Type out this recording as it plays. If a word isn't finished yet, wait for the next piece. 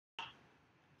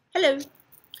Hello.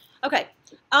 Okay.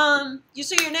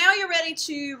 So you're ready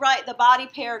to write the body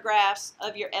paragraphs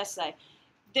of your essay.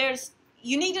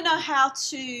 You need to know how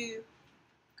to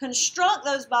construct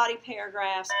those body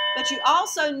paragraphs, but you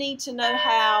also need to know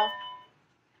how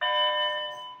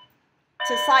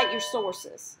to cite your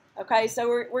sources. Okay, so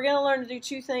we're going to learn to do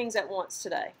two things at once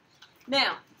today.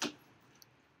 Now,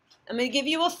 I'm going to give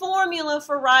you a formula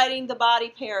for writing the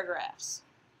body paragraphs.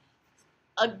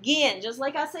 Again, just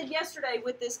like I said yesterday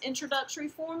with this introductory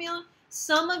formula,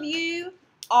 some of you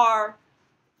are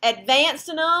advanced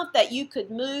enough that you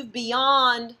could move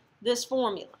beyond this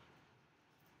formula.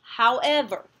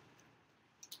 However,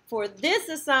 for this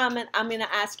assignment, I'm going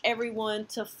to ask everyone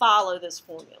to follow this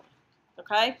formula.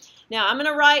 Okay? Now, I'm going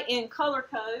to write in color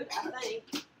code, I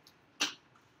think.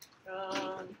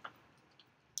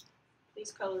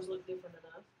 These colors look different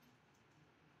enough.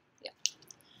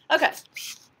 Yeah. Okay.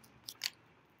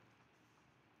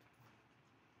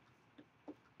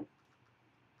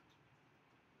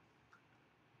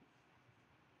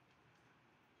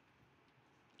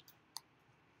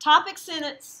 Topic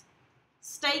sentence,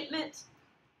 statement,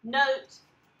 note,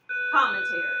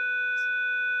 commentary.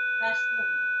 That's formula.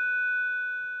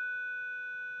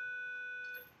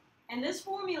 And this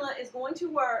formula is going to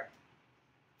work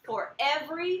for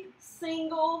every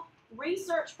single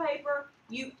research paper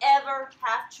you ever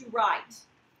have to write.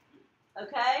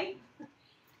 Okay?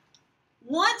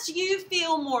 Once you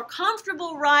feel more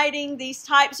comfortable writing these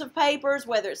types of papers,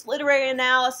 whether it's literary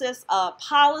analysis, a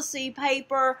policy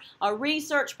paper, a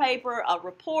research paper, a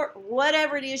report,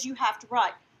 whatever it is you have to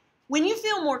write, when you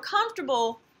feel more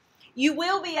comfortable, you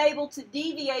will be able to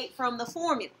deviate from the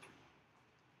formula.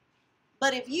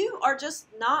 But if you are just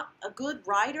not a good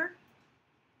writer,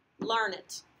 learn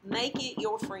it. Make it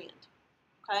your friend.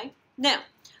 Okay? Now,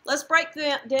 let's break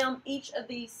down each of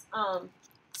these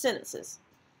sentences.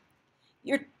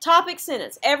 Your topic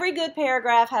sentence. Every good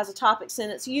paragraph has a topic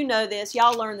sentence. You know this.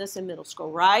 Y'all learned this in middle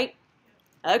school, right?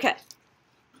 Okay.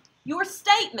 Your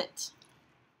statement.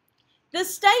 The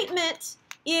statement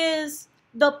is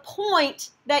the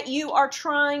point that you are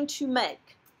trying to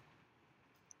make.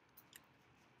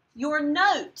 Your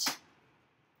note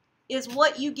is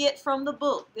what you get from the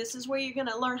book. This is where you're going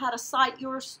to learn how to cite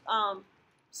your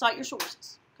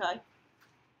sources. Okay?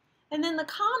 And then the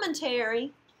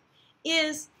commentary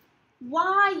is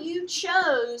why you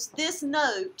chose this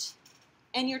note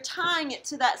and you're tying it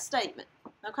to that statement.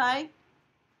 Okay? Let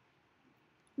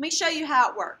me show you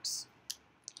how it works.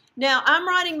 Now, I'm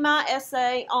writing my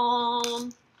essay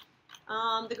on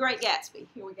The Great Gatsby.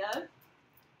 Here we go.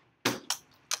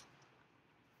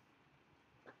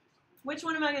 Which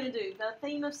one am I going to do? The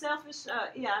theme of selfish?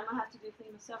 Yeah, I'm going to have to do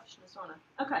theme of selfishness, aren't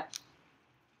I? Okay.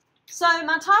 So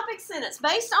my topic sentence,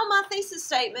 based on my thesis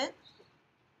statement,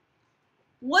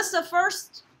 who's the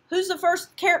first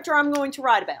character I'm going to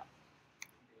write about?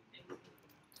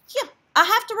 Yeah, I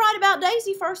have to write about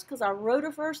Daisy first because I wrote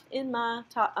her first in my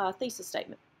thesis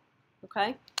statement.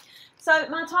 Okay? So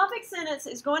my topic sentence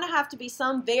is going to have to be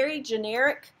some very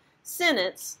generic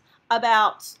sentence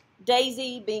about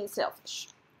Daisy being selfish.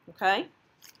 Okay?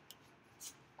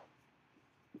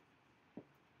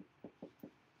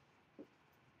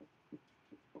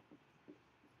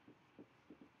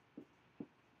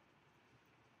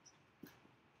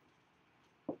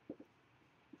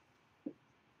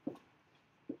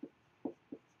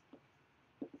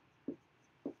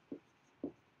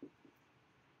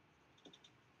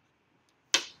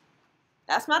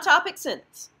 That's my topic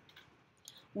sentence.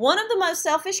 One of the most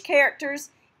selfish characters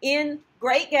in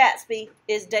Great Gatsby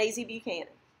is Daisy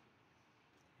Buchanan.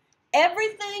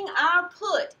 Everything I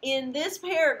put in this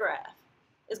paragraph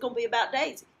is going to be about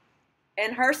Daisy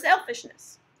and her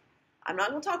selfishness. I'm not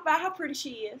going to talk about how pretty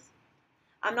she is.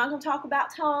 I'm not going to talk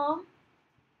about Tom.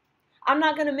 I'm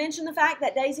not going to mention the fact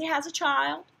that Daisy has a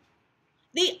child.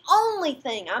 The only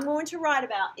thing I'm going to write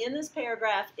about in this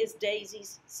paragraph is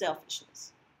Daisy's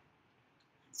selfishness.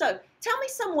 So, tell me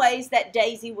some ways that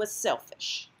Daisy was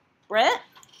selfish. Brett?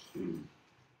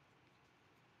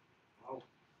 Well,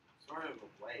 sort of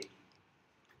a way.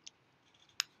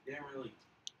 She didn't really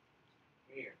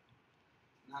care.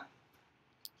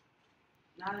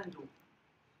 Not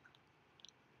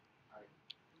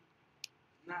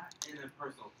in a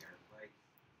personal care, like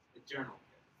a general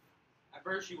care. At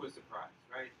first she was surprised,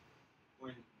 right?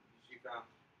 When she found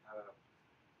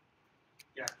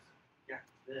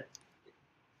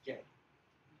Jay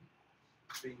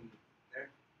being there.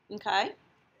 Okay.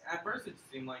 At first it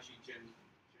seemed like she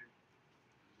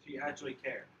actually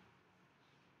cared.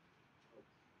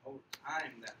 Over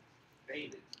time that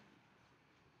faded.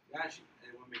 Yeah,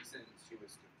 it would make sense. She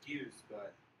was confused,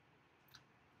 but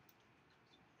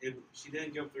she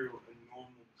didn't go through a normal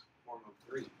form of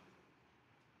grief.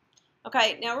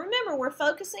 Okay, now remember, we're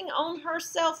focusing on her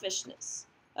selfishness.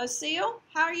 Oseel,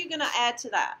 how are you going to add to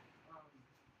that?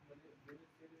 When it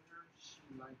benefited her, she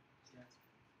liked Gatsby.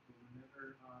 But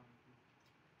whenever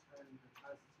the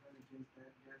tide turned against that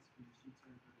Gatsby, she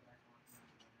turned her back on him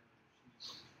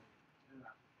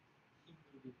whenever he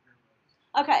needed her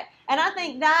most. Okay, and I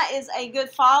think that is a good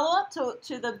follow-up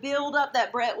to the build-up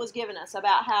that Brett was giving us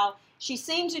about how she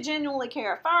seemed to genuinely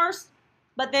care at first,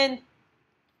 but then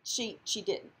she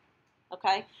didn't.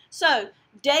 Okay, so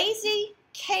Daisy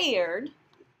cared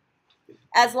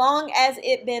as long as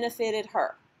it benefited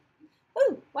her.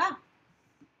 Ooh, wow.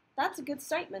 That's a good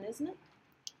statement, isn't it?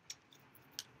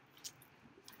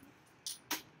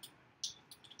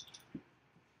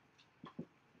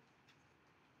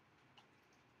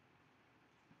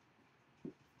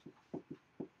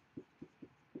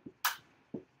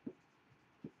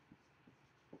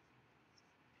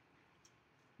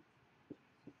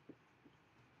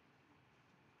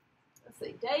 Let's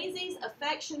see. Daisy's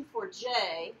affection for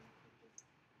Jay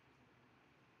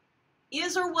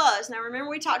is or was. Now remember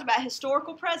we talked about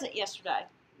historical present yesterday.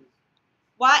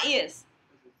 Why is?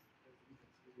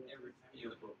 Every time you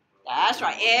look. That's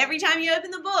right. Every time you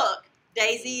open the book,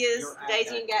 Daisy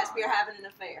and Gatsby are having an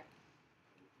affair.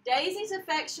 Daisy's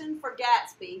affection for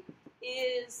Gatsby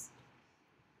is,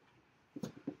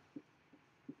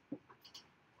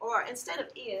 or instead of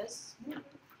is,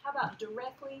 how about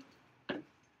directly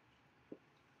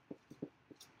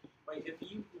Wait, if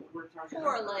you were talking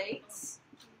correlates,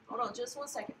 hold on just one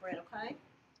second, Brett, okay,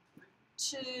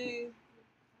 to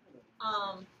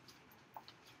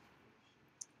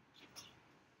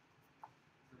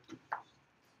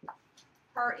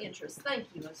her interest.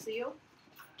 Thank you, Lucille.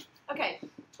 Okay,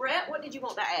 Brett, what did you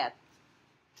want to add?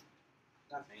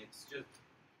 nothing, it's just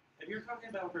if you're talking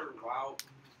about her while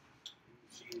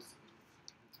she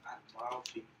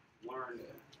learned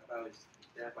about his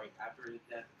death, like after his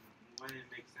death, when it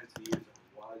makes sense to use it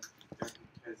was,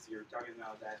 because you're talking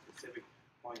about that specific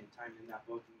point in time in that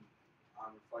book on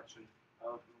reflection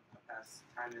of a past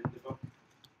time in the book.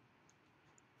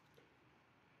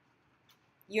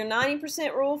 Your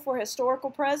 90% rule for historical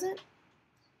present.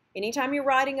 Anytime you're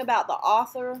writing about the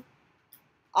author's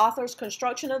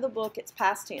construction of the book, it's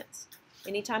past tense.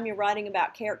 Anytime you're writing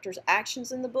about characters'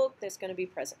 actions in the book, there's going to be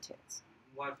present tense.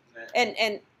 What that?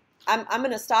 And I'm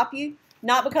going to stop you,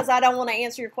 not because I don't want to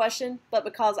answer your question, but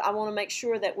because I want to make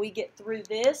sure that we get through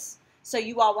this so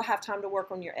you all will have time to work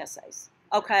on your essays.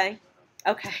 Okay?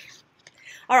 Okay.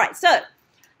 All right, so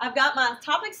I've got my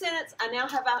topic sentence. I now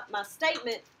have my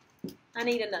statement. I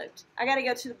need a note. I got to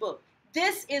go to the book.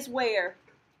 This is where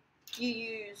you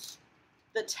use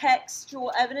the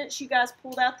textual evidence you guys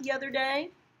pulled out the other day.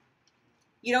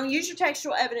 You don't use your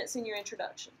textual evidence in your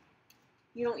introduction.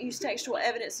 You don't use textual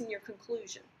evidence in your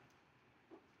conclusion.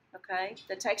 Okay?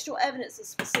 The textual evidence is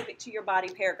specific to your body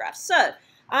paragraph. So,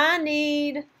 I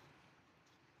need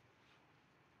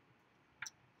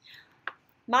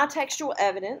my textual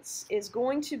evidence is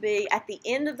going to be at the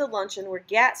end of the luncheon where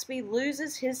Gatsby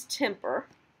loses his temper.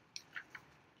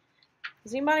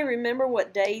 Does anybody remember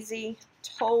what Daisy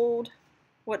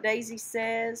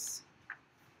says?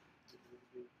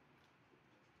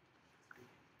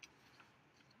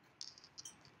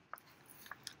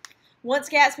 Once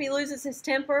Gatsby loses his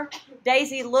temper,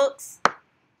 Daisy looks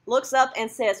up and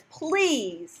says,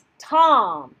 "Please,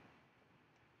 Tom,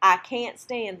 I can't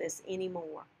stand this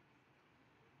anymore."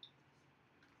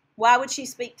 Why would she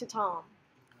speak to Tom?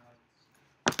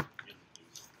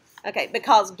 Okay,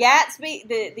 because Gatsby,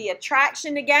 the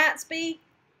attraction to Gatsby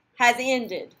has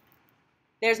ended.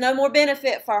 There's no more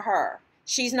benefit for her.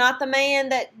 She's not the man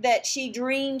that she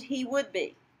dreamed he would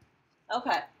be.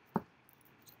 Okay.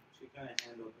 She kind of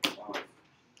handled the boss.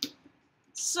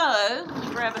 So, let me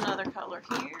grab another color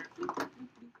here.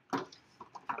 How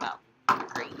about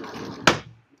green?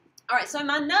 All right, so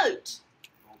my note.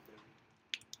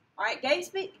 All right,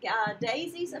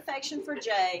 Daisy's affection for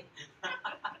Jay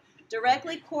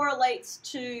directly correlates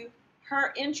to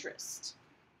her interest.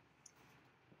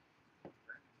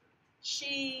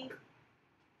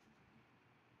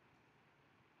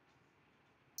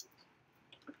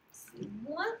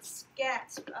 Once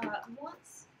Gatsby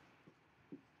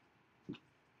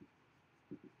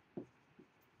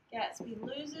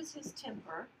loses his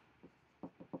temper,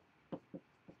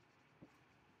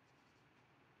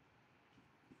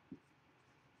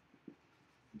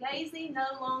 Daisy no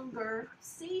longer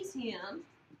sees him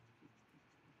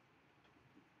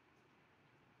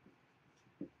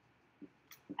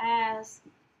as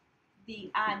the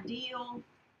ideal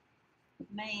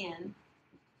man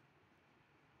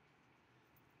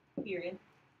period.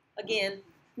 Again,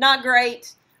 not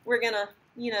great. We're going to,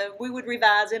 we would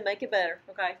revise it, make it better,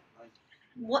 okay?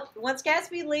 Once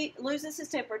Gatsby loses his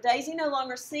temper, Daisy no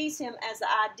longer sees him as the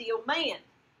ideal man.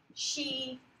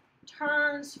 She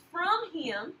turns from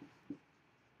him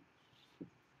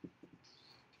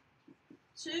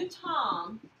to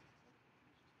Tom,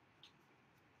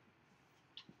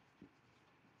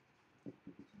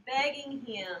 begging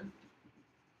him,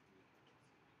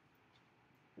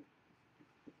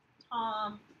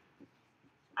 Tom,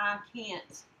 I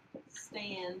can't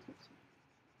stand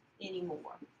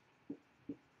anymore.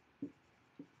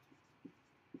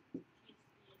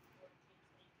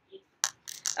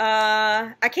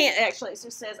 I can't, actually, it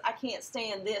just says, I can't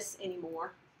stand this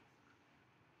anymore.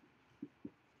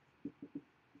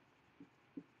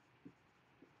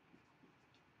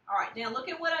 All right, now look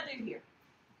at what I do here,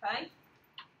 okay?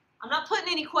 I'm not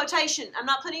putting any quotation, I'm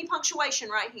not putting any punctuation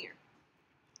right here.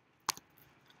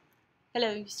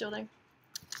 Hello, you still there?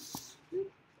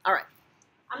 All right.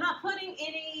 I'm not putting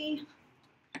any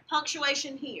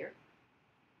punctuation here.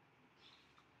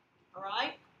 All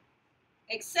right?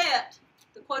 Except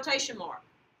the quotation mark.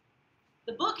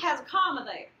 The book has a comma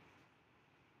there.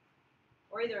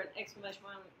 Or either an exclamation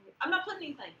mark. I'm not putting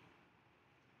anything.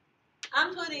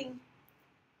 I'm putting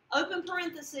open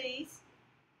parentheses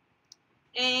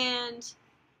and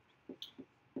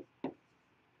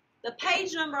the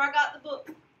page number, I got the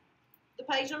book, the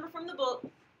page number from the book,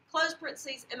 close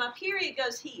parentheses, and my period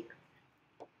goes here.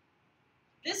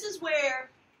 This is where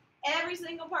every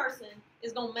single person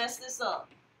is going to mess this up.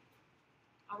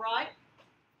 All right?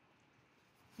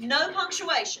 No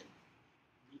punctuation.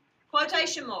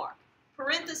 Quotation mark.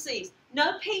 Parentheses.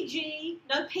 No PG,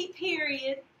 no P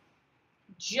period,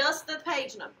 just the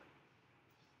page number.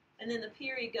 And then the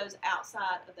period goes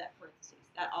outside of that parentheses.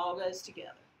 That all goes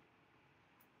together.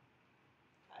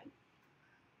 Okay.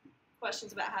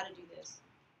 Questions about how to do this?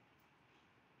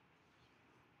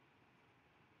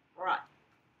 All right.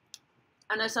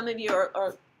 I know some of you are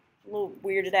a little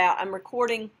weirded out. I'm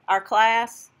recording our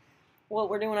class, what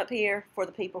we're doing up here, for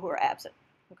the people who are absent.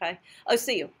 Okay? Oh,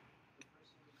 see you.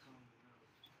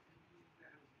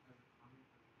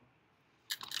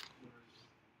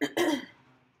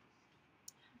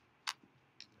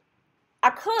 I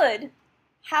could,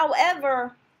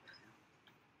 however,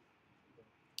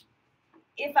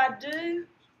 if I do,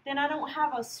 then I don't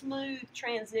have a smooth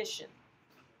transition.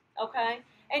 Okay?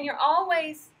 And you're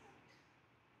always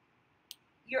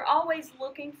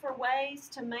looking for ways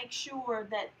to make sure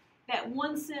that that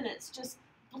one sentence just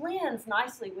blends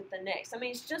nicely with the next. I mean,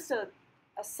 it's just a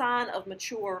sign of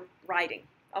mature writing.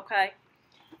 Okay?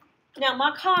 Now,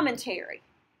 my commentary.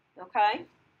 Okay?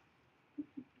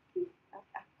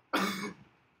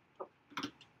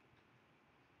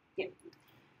 Yeah.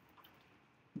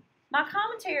 My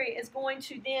commentary is going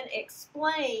to then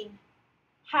explain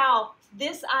how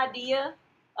this idea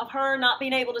of her not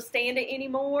being able to stand it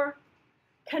anymore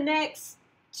connects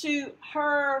to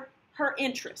her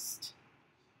interest.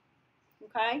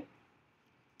 Okay?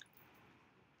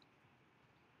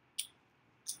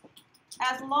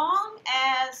 As long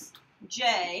as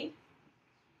Jay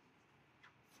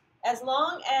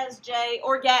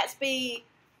or Gatsby,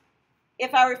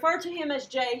 if I refer to him as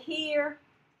Jay here,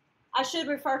 I should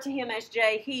refer to him as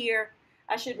Jay here.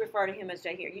 I should refer to him as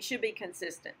Jay here. You should be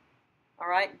consistent. All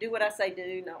right? Do what I say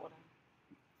do, not what I...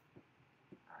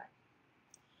 All right.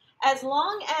 As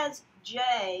long as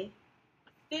Jay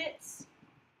fits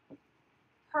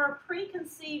her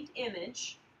preconceived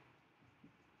image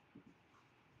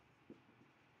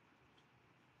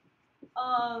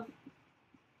of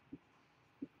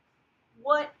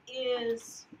what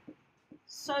is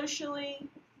socially,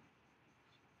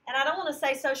 and I don't want to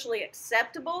say socially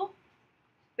acceptable,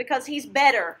 because he's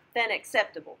better than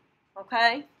acceptable,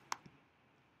 okay?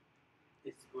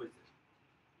 Exquisite.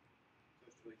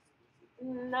 Socially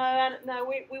exquisite. No,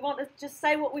 we want to just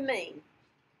say what we mean.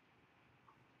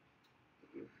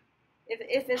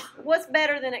 If it's what's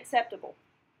better than acceptable.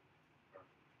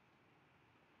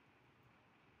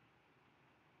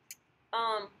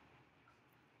 What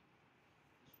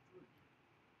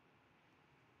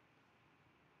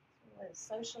is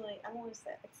socially, I want to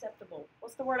say acceptable.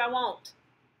 What's the word I want?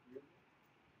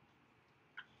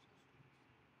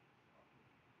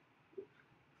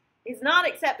 He's not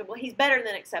acceptable. He's better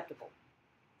than acceptable.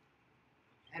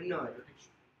 I have no idea.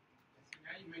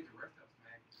 Now you made the rest of us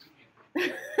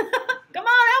mad. Come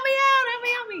on, help me out.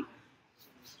 Help me.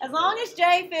 As long as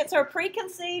Jay fits her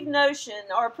preconceived notion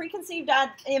or preconceived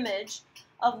image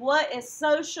of what is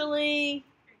socially,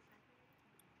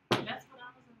 That's what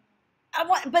I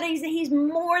was but he's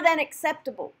more than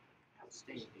acceptable.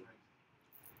 Outstanding.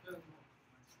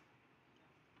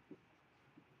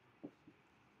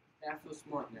 I feel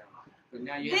smart now. But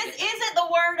now you This have to, isn't the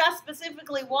word I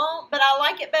specifically want, but I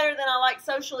like it better than I like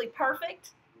socially perfect,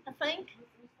 I think.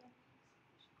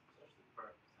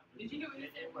 Did you hear what he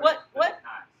said? What?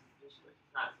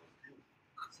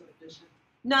 sufficient.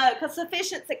 No, because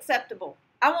sufficient's acceptable.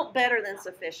 I want better than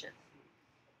sufficient.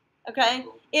 Okay?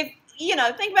 If,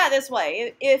 think about it this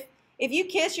way. If you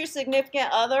kiss your significant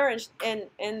other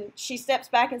and she steps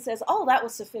back and says, "Oh, that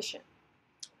was sufficient."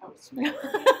 Oh, that's not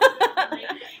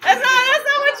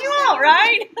what you want,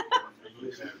 right?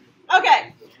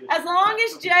 Okay. As long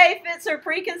as Jay fits her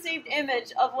preconceived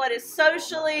image of what is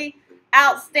socially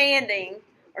outstanding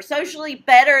or socially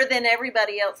better than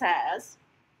everybody else has,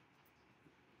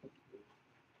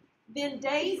 then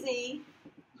Daisy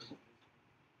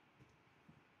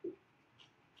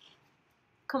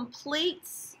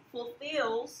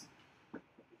fulfills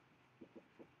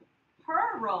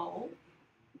her role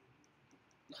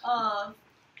of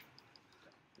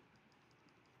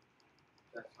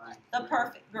That's fine. the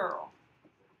perfect girl.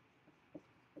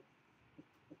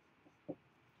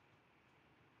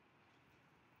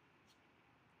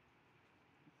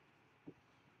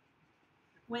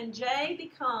 When Jay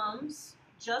becomes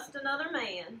just another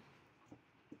man,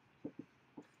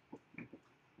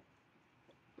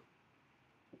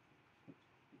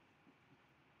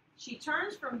 she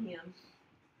turns from him,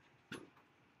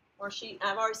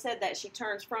 I've already said that, she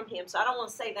turns from him, so I don't want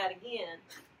to say that again.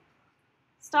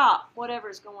 Stop.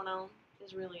 Whatever's going on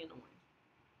is really annoying.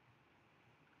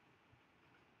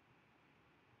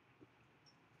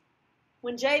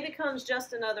 When Jay becomes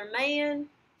just another man,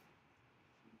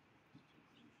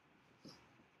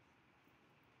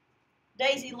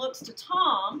 Daisy looks to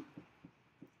Tom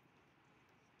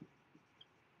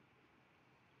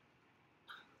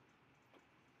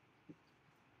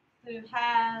who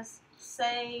has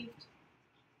saved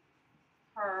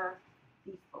her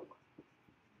before.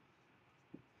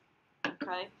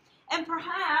 Okay? And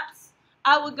perhaps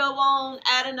I would go on,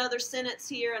 add another sentence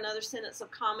here, another sentence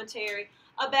of commentary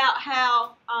about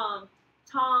how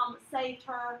Tom saved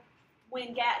her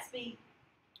when Gatsby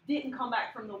didn't come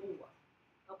back from the war.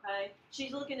 Okay?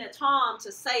 She's looking at Tom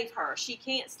to save her. She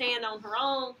can't stand on her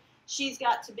own. She's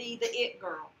got to be the it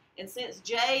girl. And since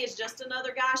Jay is just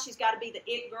another guy, she's got to be the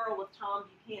it girl with Tom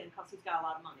Buchanan because he's got a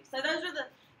lot of money. So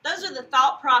those are the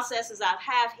thought processes I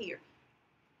have here.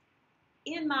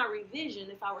 In my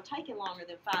revision, if I were taking longer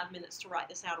than 5 minutes to write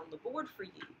this out on the board for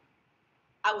you,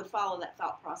 I would follow that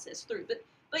thought process through.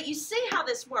 But you see how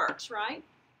this works, right?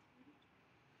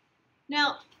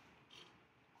 Now,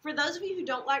 for those of you who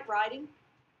don't like writing,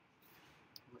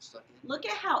 look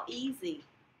at how easy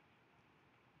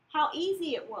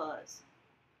it was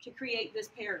to create this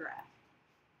paragraph.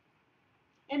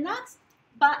 And that's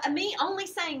by me only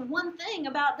saying one thing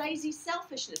about Daisy's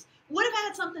selfishness. What if I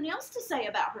had something else to say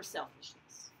about her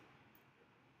selfishness?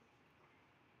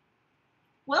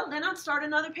 Well, then I'd start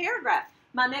another paragraph.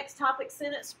 My next topic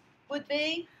sentence would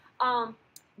be,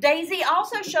 Daisy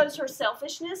also shows her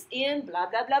selfishness in blah,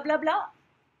 blah, blah, blah, blah.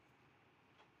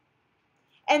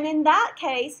 And in that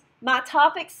case, my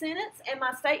topic sentence and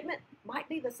my statement might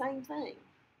be the same thing.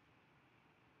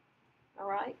 All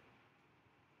right?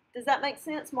 Does that make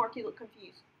sense? Mark, you look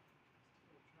confused.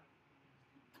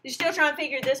 You're still trying to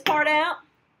figure this part out?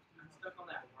 I'm stuck on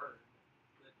that word.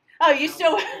 Oh, you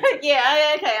still,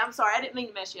 yeah, okay, I'm sorry. I didn't mean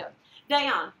to mess you up.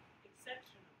 Dayon.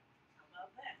 Exceptional. I love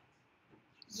that.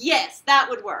 Yes, that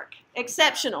would work.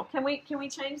 Exceptional. Can we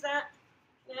change that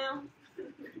now?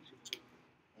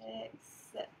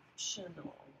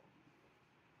 Exceptional.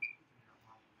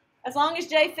 As long as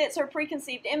Jay fits her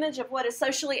preconceived image of what is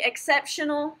socially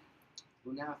exceptional,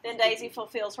 then Daisy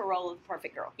fulfills her role of the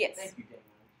perfect girl. Yes. Thank you, Daniel.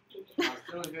 I was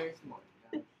feeling very smart.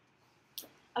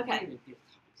 Okay.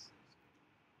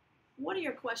 What are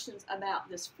your questions about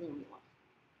this formula?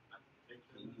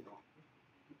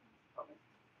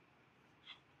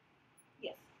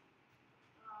 Yes.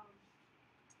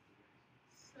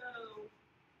 So,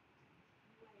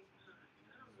 wait, I don't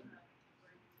know how to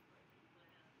word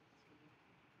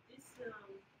this, but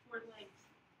for like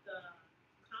the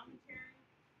commentary,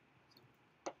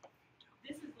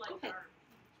 this is like Okay. our,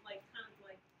 like kind of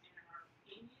like in our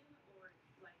opinion, or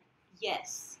like.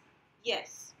 Yes.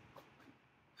 Yes.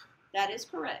 That is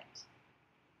correct.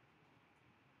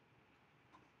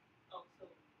 Oh, so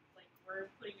like we're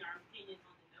putting our opinion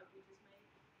on the note we just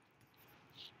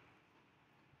made?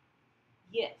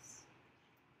 Yes.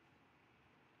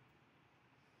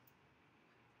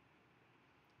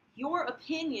 Your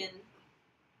opinion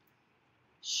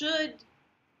should,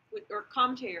 or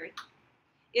commentary,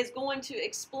 is going to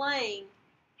explain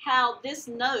how this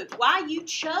note, why you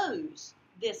chose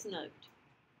this note.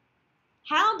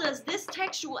 How does this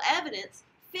textual evidence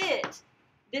fit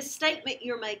this statement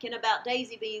you're making about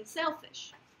Daisy being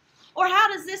selfish? Or how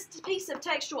does this piece of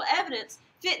textual evidence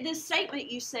fit this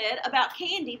statement you said about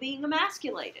Candy being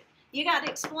emasculated? You got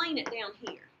to explain it down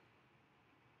here.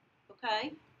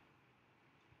 Okay?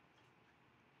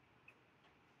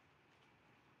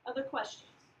 Other questions?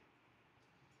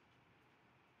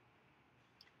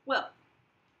 Well,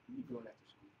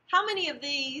 how many of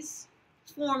these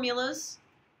formulas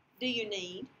do you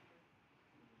need?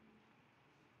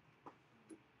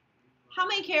 How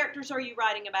many characters are you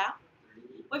writing about?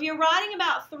 Well, if you're writing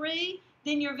about 3,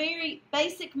 then your very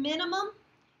basic minimum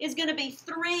is going to be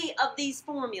 3 of these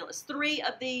formulas, 3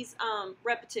 of these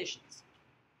repetitions.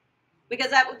 Because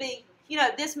that would be,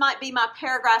 this might be my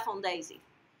paragraph on Daisy.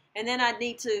 And then I'd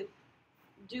need to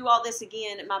do all this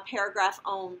again in my paragraph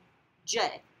on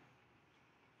J.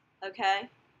 Okay?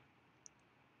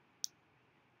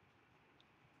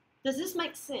 Does this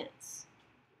make sense?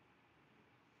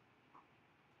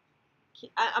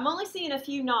 I'm only seeing a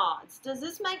few nods. Does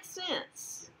this make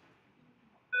sense?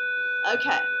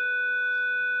 Okay.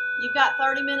 You've got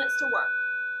 30 minutes to work.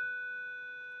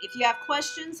 If you have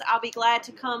questions, I'll be glad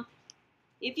to come.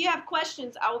 If you have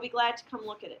questions, I will be glad to come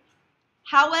look at it.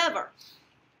 However,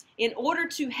 in order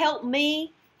to help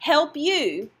me help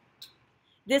you,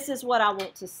 this is what I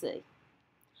want to see.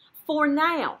 For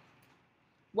now,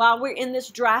 while we're in this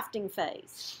drafting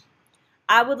phase,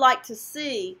 I would like to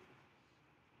see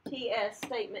TS,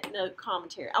 statement, note,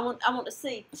 commentary. I want to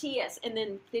see TS and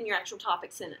then your actual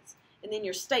topic sentence and then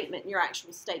your statement and your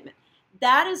actual statement.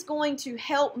 That is going to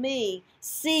help me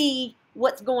see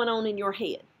what's going on in your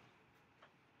head.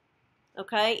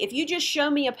 Okay? If you just show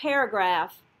me a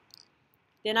paragraph,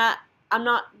 then I'm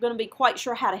not going to be quite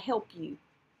sure how to help you.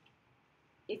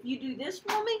 If you do this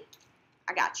for me,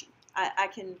 I got you. I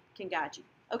can guide you.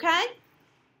 Okay?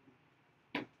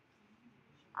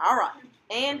 All right.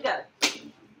 And go.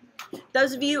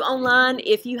 Those of you online,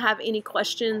 if you have any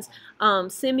questions,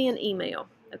 send me an email.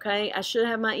 Okay? I should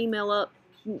have my email up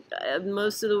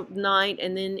most of the night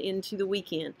and then into the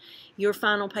weekend. Your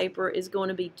final paper is going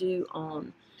to be due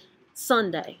on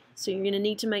Sunday. So you're going to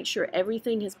need to make sure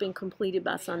everything has been completed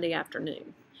by Sunday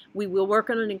afternoon. We will work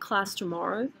on it in class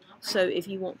tomorrow. So if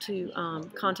you want to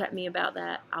contact me about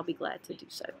that, I'll be glad to do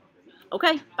so.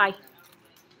 Okay, bye.